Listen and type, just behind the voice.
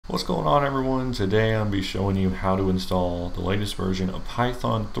What's going on, everyone? Today I'm going to be showing you how to install the latest version of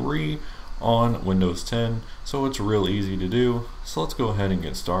Python 3 on Windows 10. So it's real easy to do. So let's go ahead and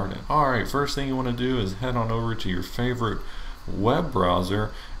get started. Alright, first thing you want to do is head on over to your favorite web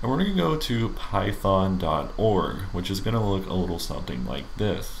browser, and we're going to go to python.org, which is going to look a little something like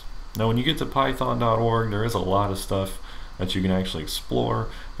this. Now when you get to python.org, there is a lot of stuff that you can actually explore,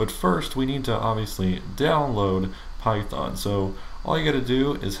 but first we need to obviously download Python. So all you got to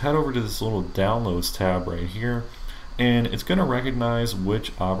do is head over to this little downloads tab right here, and it's going to recognize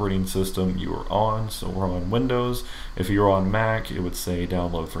which operating system you are on. So we're on Windows. If you're on Mac, it would say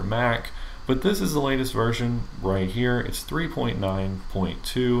download for Mac, but this is the latest version right here. It's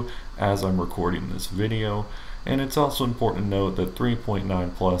 3.9.2 as I'm recording this video. And it's also important to note that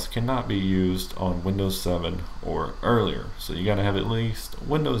 3.9 plus cannot be used on Windows 7 or earlier. So you got to have at least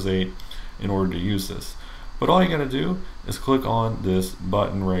Windows 8 in order to use this. But all you got to do is click on this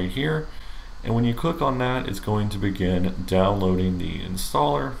button right here, and when you click on that, it's going to begin downloading the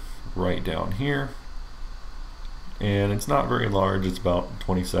installer right down here. And it's not very large, it's about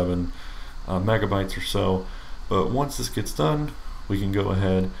 27 megabytes or so. But once this gets done, we can go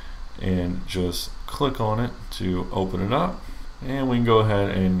ahead and just click on it to open it up, and we can go ahead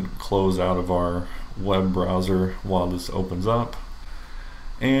and close out of our web browser while this opens up.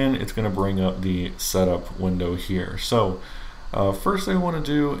 And it's going to bring up the setup window here. So first thing we want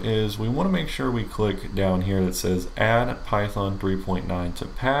to do is we want to make sure we click down here that says add Python 3.9 to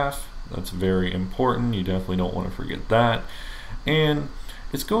path. That's very important. You definitely don't want to forget that. And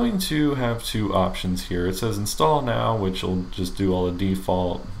it's going to have two options here. It says install now, which will just do all the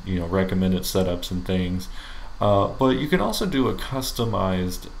default, recommended setups and things. But you can also do a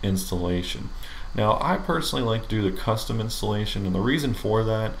customized installation. Now, I personally like to do the custom installation, and the reason for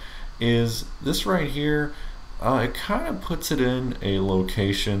that is this right here. It kind of puts it in a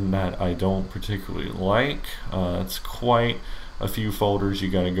location that I don't particularly like. It's quite a few folders you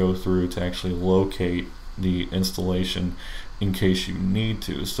got to go through to actually locate the installation in case you need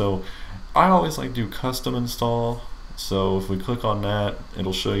to. So I always like to do custom install. So if we click on that,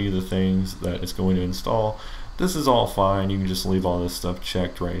 it'll show you the things that it's going to install. This is all fine. You can just leave all this stuff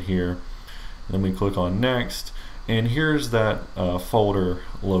checked right here. Then we click on next, and here's that folder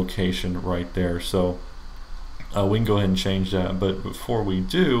location right there. So we can go ahead and change that, but before we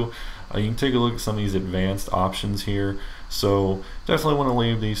do, you can take a look at some of these advanced options here. So definitely want to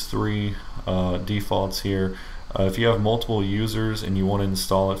leave these three defaults here. If you have multiple users and you want to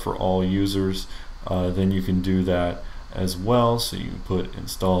install it for all users, then you can do that as well. So you can put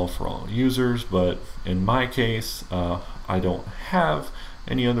install for all users, but in my case I don't have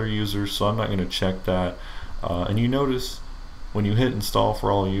any other users, so I'm not going to check that. And you notice when you hit install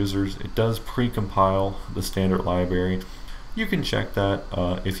for all users, it does pre-compile the standard library. You can check that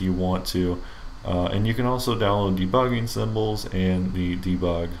if you want to, and you can also download debugging symbols and the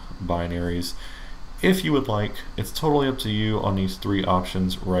debug binaries if you would like. It's totally up to you on these three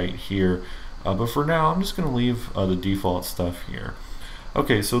options right here, but for now I'm just going to leave the default stuff here.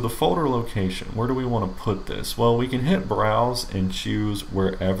 Okay, so the folder location, where do we want to put this? Well, we can hit browse and choose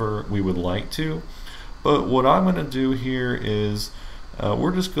wherever we would like to, but what I'm going to do here is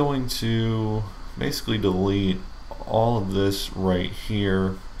we're just going to basically delete all of this right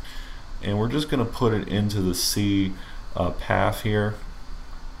here, and we're just going to put it into the C path here.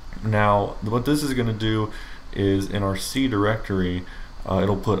 Now what this is going to do is in our C directory,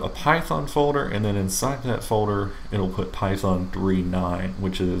 it'll put a Python folder, and then inside that folder it'll put Python 3.9,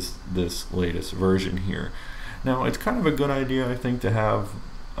 which is this latest version here. Now it's kind of a good idea, I think, to have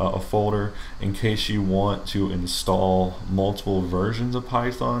a folder in case you want to install multiple versions of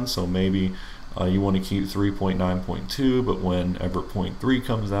Python. So maybe you want to keep 3.9.2, but whenever 0.3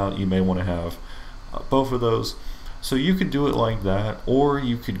 comes out, you may want to have both of those. So you could do it like that, or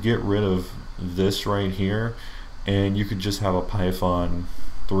you could get rid of this right here and you could just have a Python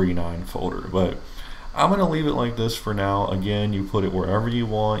 3.9 folder. But I'm going to leave it like this for now. Again, you put it wherever you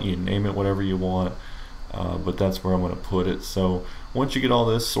want, you name it whatever you want, but that's where I'm going to put it. So once you get all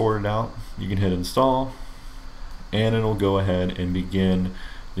this sorted out, you can hit install, and it'll go ahead and begin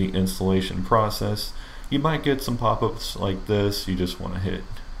the installation process. You might get some pop-ups like this. You just want to hit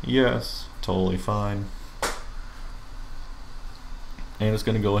yes, totally fine, and it's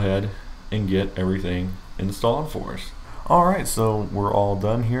going to go ahead and get everything installed for us. Alright, so we're all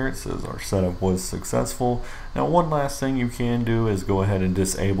done here. It says our setup was successful. Now one last thing you can do is go ahead and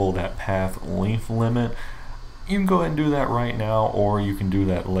disable that path length limit. You can go ahead and do that right now, or you can do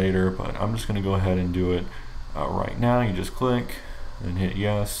that later, but I'm just going to go ahead and do it right now. You just click and hit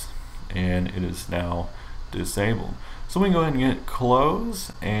yes, and it is now disabled. So we can go ahead and hit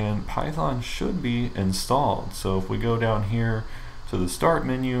close, and Python should be installed. So if we go down here to the start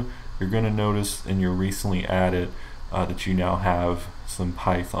menu, you're going to notice in your recently added that you now have some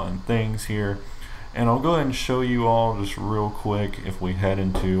Python things here. And I'll go ahead and show you all just real quick. If we head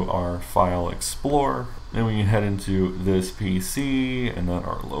into our File Explorer, then we can head into this PC and then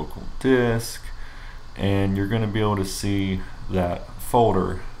our local disk, and you're going to be able to see that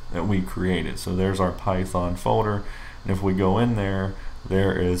folder that we created. So there's our Python folder, and if we go in there,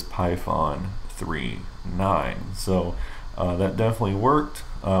 there is Python 3.9. So that definitely worked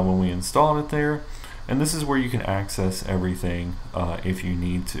when we installed it there, and this is where you can access everything if you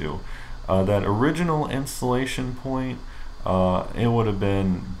need to. That original installation point, it would have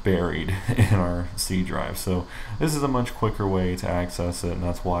been buried in our C drive. So this is a much quicker way to access it, and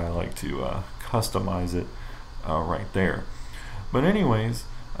that's why I like to customize it right there. But anyways,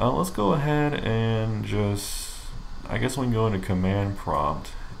 let's go ahead and just, I guess we can go into command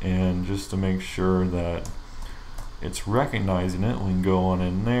prompt, and just to make sure that it's recognizing it, we can go on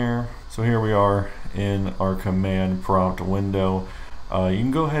in there. So here we are in our command prompt window. You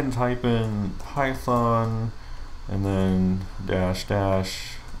can go ahead and type in Python and then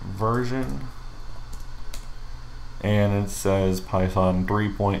 -- version, and it says Python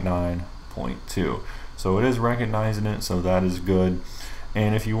 3.9.2. So it is recognizing it, so that is good.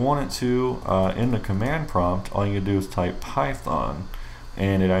 And if you want it to, in the command prompt, all you do is type Python,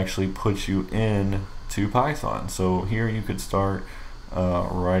 and it actually puts you in to Python. So here you could start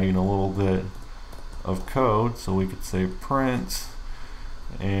writing a little bit of code. So we could say print,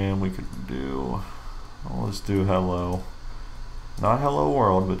 and we could do, let's do hello, not hello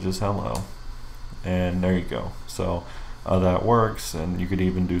world, but just hello, and there you go. So that works, and you could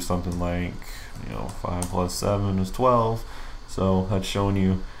even do something like, 5 + 7 is 12. So that's showing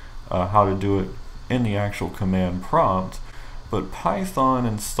you how to do it in the actual command prompt. But Python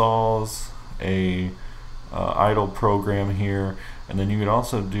installs a idle program here, and then you could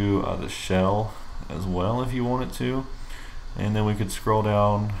also do the shell as well if you wanted to. And then we could scroll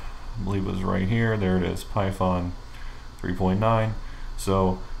down, I believe it was right here, there it is, Python 3.9.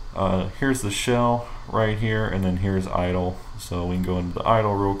 So here's the shell right here, and then here's idle. So we can go into the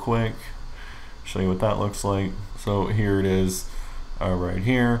idle real quick, show you what that looks like. So here it is right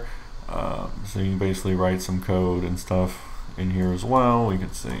here. So you can basically write some code and stuff in here as well. We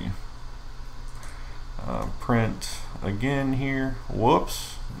could see print again here.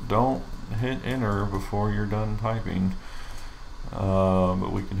 Whoops, don't hit enter before you're done typing.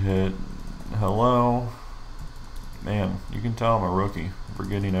 But we can hit hello. Man, you can tell I'm a rookie,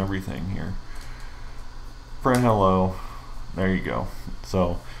 forgetting everything here. Print hello. There you go.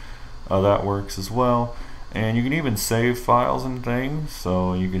 So that works as well. And you can even save files and things.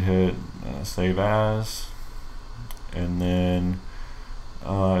 So you could hit save as, and then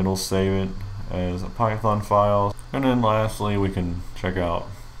it'll save it as a Python file. And then lastly, we can check out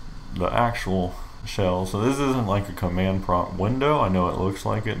the actual shell. So this isn't like a command prompt window. I know it looks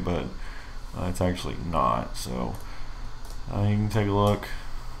like it, but it's actually not. So you can take a look.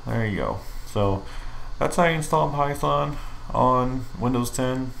 There you go. So that's how you install Python on Windows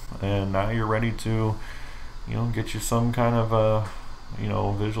 10, and now you're ready to get you some kind of a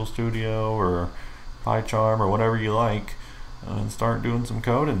Visual Studio or PyCharm or whatever you like, and start doing some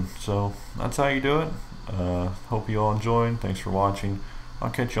coding. So that's how you do it. Hope you all enjoyed. Thanks for watching.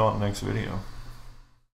 I'll catch you all in the next video.